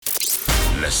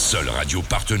La seule radio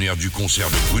partenaire du concert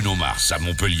de Bruno Mars à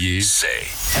Montpellier, c'est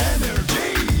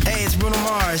NRJ. Hey, it's Bruno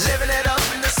Mars. Living it up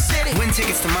in the city. Win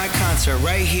tickets to my concert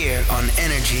right here on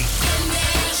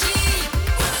NRJ.